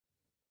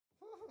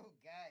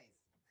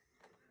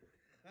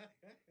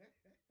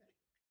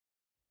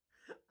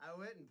I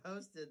went and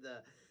posted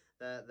the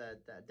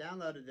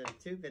downloaded them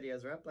 2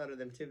 videos or uploaded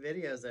them 2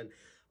 videos, and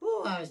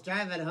I was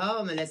driving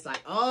home, and it's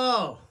like,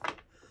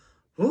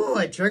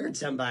 it triggered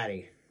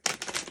somebody.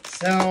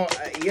 So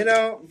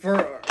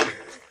for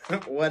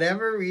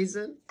whatever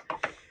reason,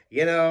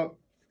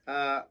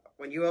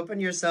 when you open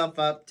yourself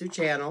up to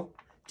channel,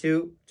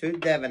 to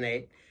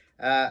divinate,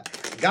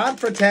 God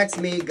protects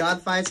me,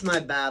 God fights my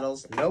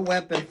battles, no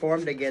weapon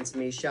formed against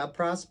me shall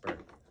prosper.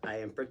 I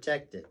am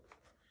protected.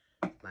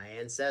 My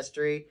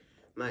ancestry,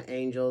 my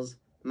angels,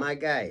 my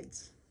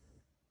guides.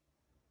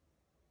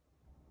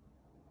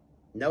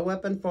 No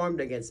weapon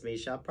formed against me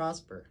shall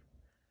prosper.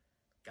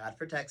 God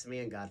protects me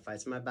and God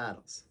fights my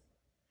battles.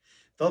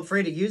 Feel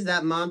free to use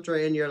that mantra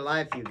in your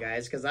life, you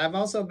guys, because I've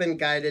also been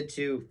guided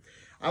to,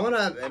 I want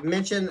to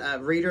mention a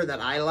reader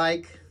that I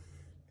like.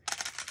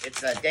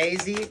 It's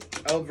Daisy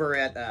over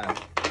at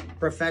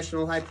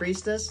Professional High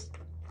Priestess.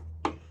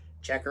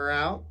 Check her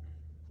out.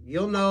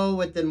 You'll know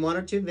within 1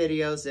 or 2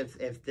 videos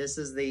if this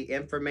is the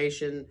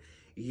information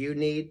you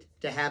need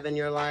to have in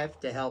your life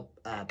to help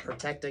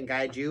protect and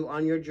guide you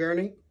on your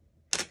journey.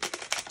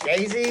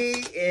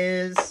 Daisy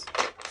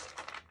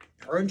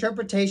her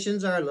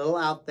interpretations are a little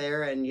out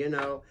there, and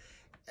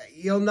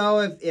you'll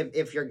know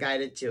if you're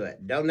guided to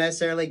it. Don't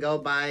necessarily go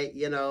by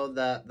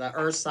the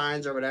earth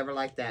signs or whatever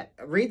like that.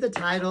 Read the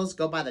titles,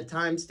 go by the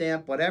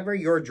timestamp, whatever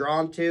you're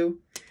drawn to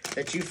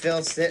that you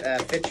feel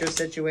fits your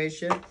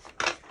situation.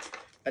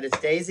 But it's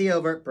Daisy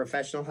over at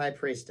Professional High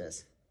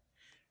Priestess.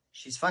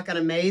 She's fucking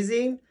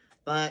amazing,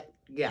 but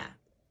yeah,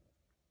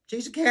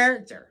 she's a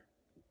character,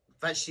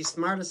 but she's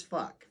smart as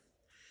fuck.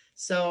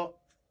 So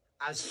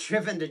I was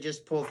driven to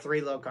just pull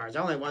 3 little cards.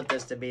 I only want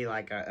this to be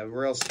like a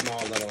real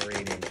small little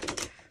reading.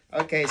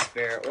 Okay,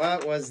 Spirit,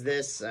 what was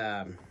this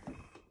about?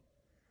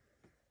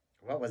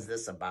 What was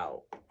this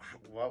about?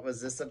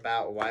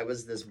 Why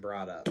was this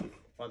brought up?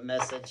 What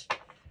message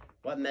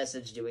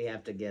do we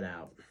have to get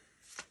out?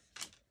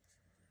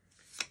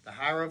 The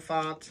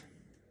Hierophant,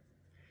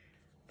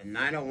 the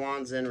 9 of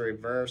Wands in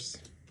reverse,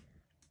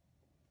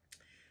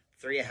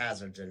 3 of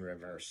Hazards in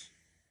reverse,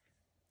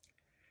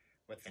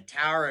 with the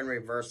Tower in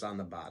reverse on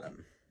the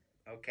bottom.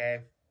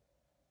 Okay?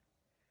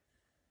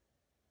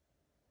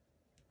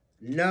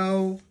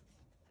 No,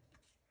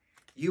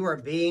 you are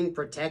being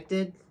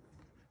protected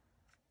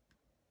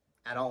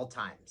at all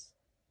times.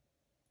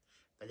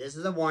 But this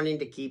is a warning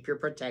to keep your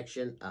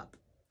protection up.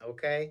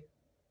 Okay?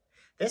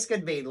 This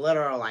could be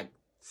literal, like,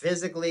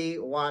 physically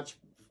watch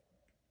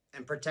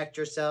and protect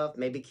yourself.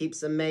 Maybe keep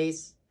some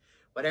mace.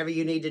 Whatever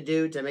you need to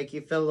do to make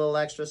you feel a little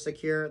extra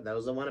secure.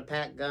 Those that want to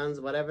pack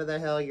guns, whatever the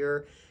hell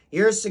your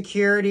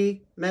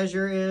security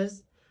measure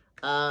is.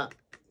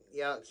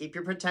 Keep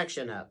your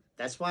protection up.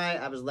 That's why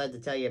I was led to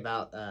tell you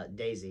about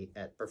Daisy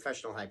at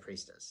Professional High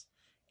Priestess.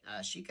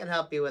 She can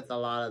help you with a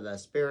lot of the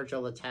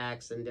spiritual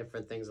attacks and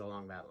different things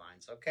along that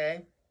lines.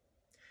 Okay?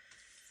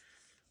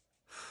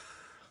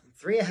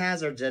 3 of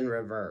Hazards in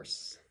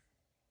reverse.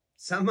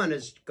 Someone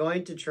is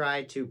going to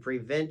try to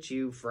prevent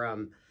you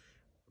from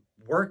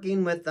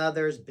working with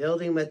others,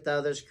 building with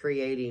others,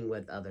 creating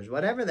with others,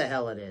 whatever the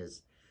hell it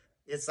is.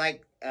 It's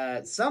like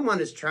someone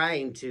is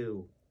trying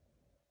to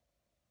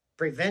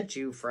prevent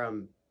you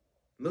from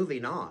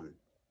moving on,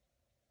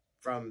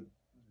 from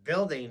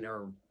building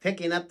or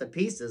picking up the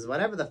pieces,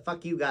 whatever the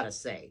fuck you gotta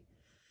say.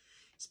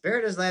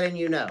 Spirit is letting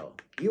you know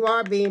you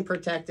are being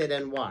protected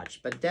and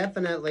watched, but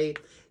definitely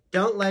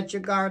don't let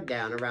your guard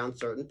down around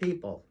certain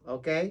people,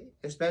 okay?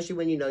 Especially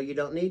when you know you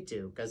don't need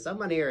to, because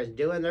someone here is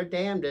doing their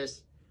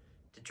damnedest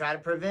to try to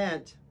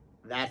prevent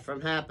that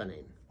from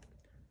happening,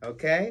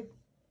 okay?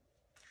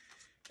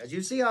 Because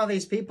you see all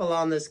these people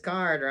on this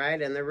card, right,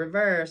 in the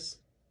reverse.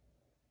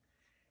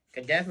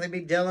 Could definitely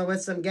be dealing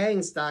with some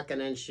gang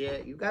stalking and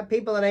shit. You got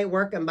people that ain't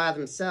working by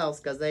themselves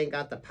because they ain't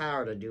got the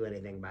power to do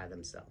anything by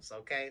themselves,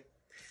 okay?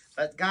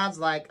 But God's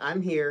like,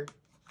 I'm here.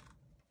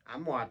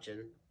 I'm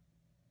watching.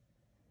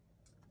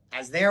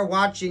 As they're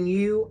watching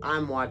you,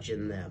 I'm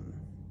watching them.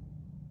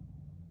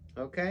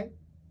 Okay?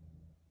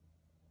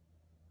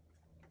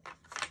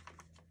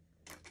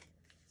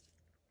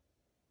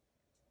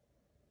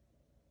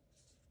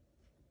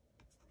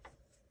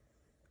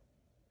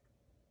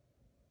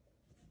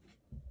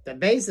 The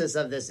basis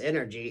of this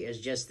energy is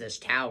just this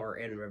Tower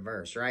in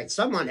reverse, right?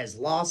 Someone has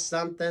lost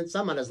something.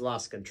 Someone has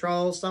lost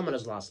control. Someone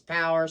has lost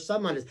power.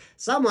 Someone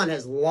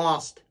has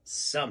lost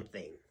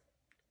something.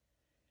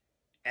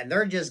 And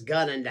they're just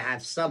gunning to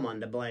have someone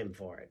to blame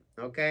for it,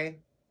 okay?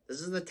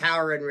 This is the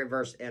Tower in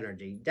reverse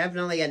energy.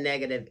 Definitely a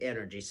negative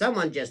energy.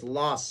 Someone just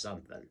lost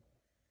something.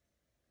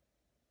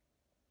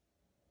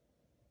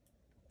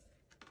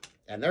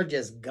 And they're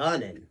just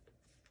gunning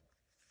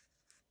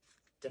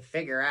to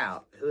figure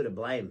out who to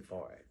blame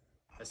for it.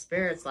 The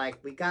Spirit's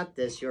like, we got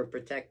this, you're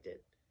protected.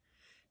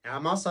 Now,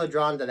 I'm also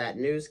drawn to that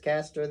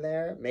newscaster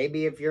there.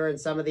 Maybe if you're in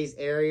some of these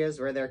areas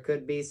where there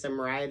could be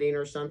some rioting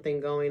or something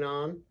going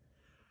on,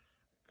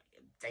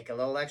 take a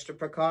little extra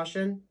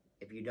precaution.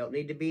 If you don't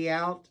need to be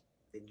out,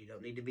 then you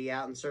don't need to be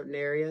out in certain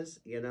areas,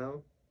 you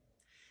know.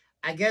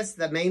 I guess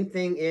the main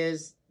thing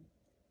is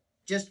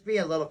just be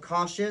a little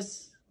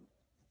cautious,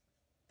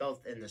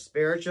 both in the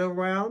spiritual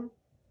realm,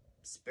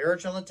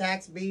 spiritual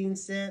attacks being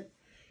sent,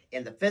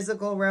 in the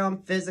physical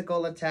realm,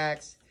 physical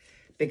attacks,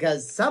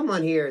 because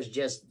someone here is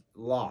just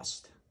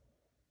lost.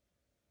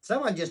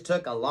 Someone just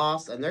took a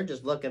loss and they're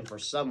just looking for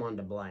someone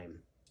to blame.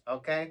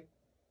 Okay?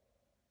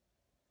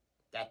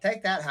 Now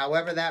take that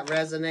however that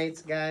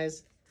resonates,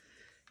 guys.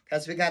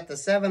 Because we got the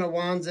Seven of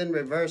Wands in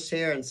reverse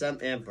here and some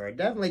Emperor.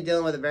 Definitely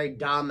dealing with a very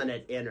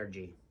dominant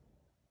energy.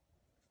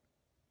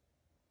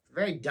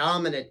 Very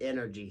dominant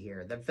energy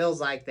here that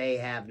feels like they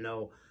have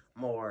no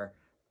more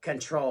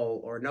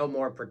control or no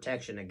more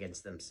protection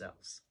against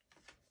themselves.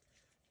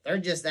 They're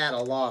just at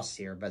a loss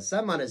here, but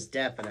someone is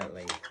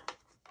definitely...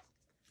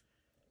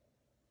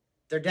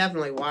 They're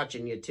definitely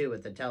watching you too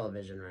with the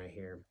television right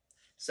here.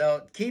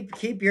 So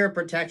keep your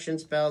protection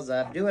spells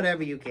up. Do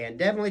whatever you can.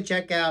 Definitely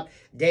check out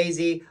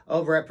Daisy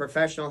over at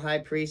Professional High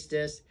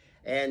Priestess.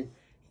 And,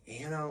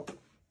 you know,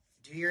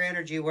 do your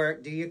energy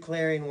work. Do your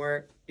clearing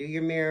work. Do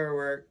your mirror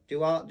work.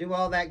 Do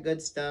all that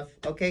good stuff.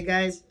 Okay,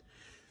 guys?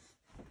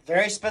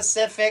 Very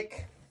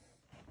specific.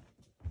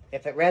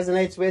 If it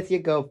resonates with you,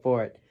 go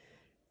for it.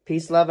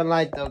 Peace, love, and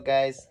light, though,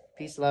 guys.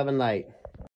 Peace, love, and light.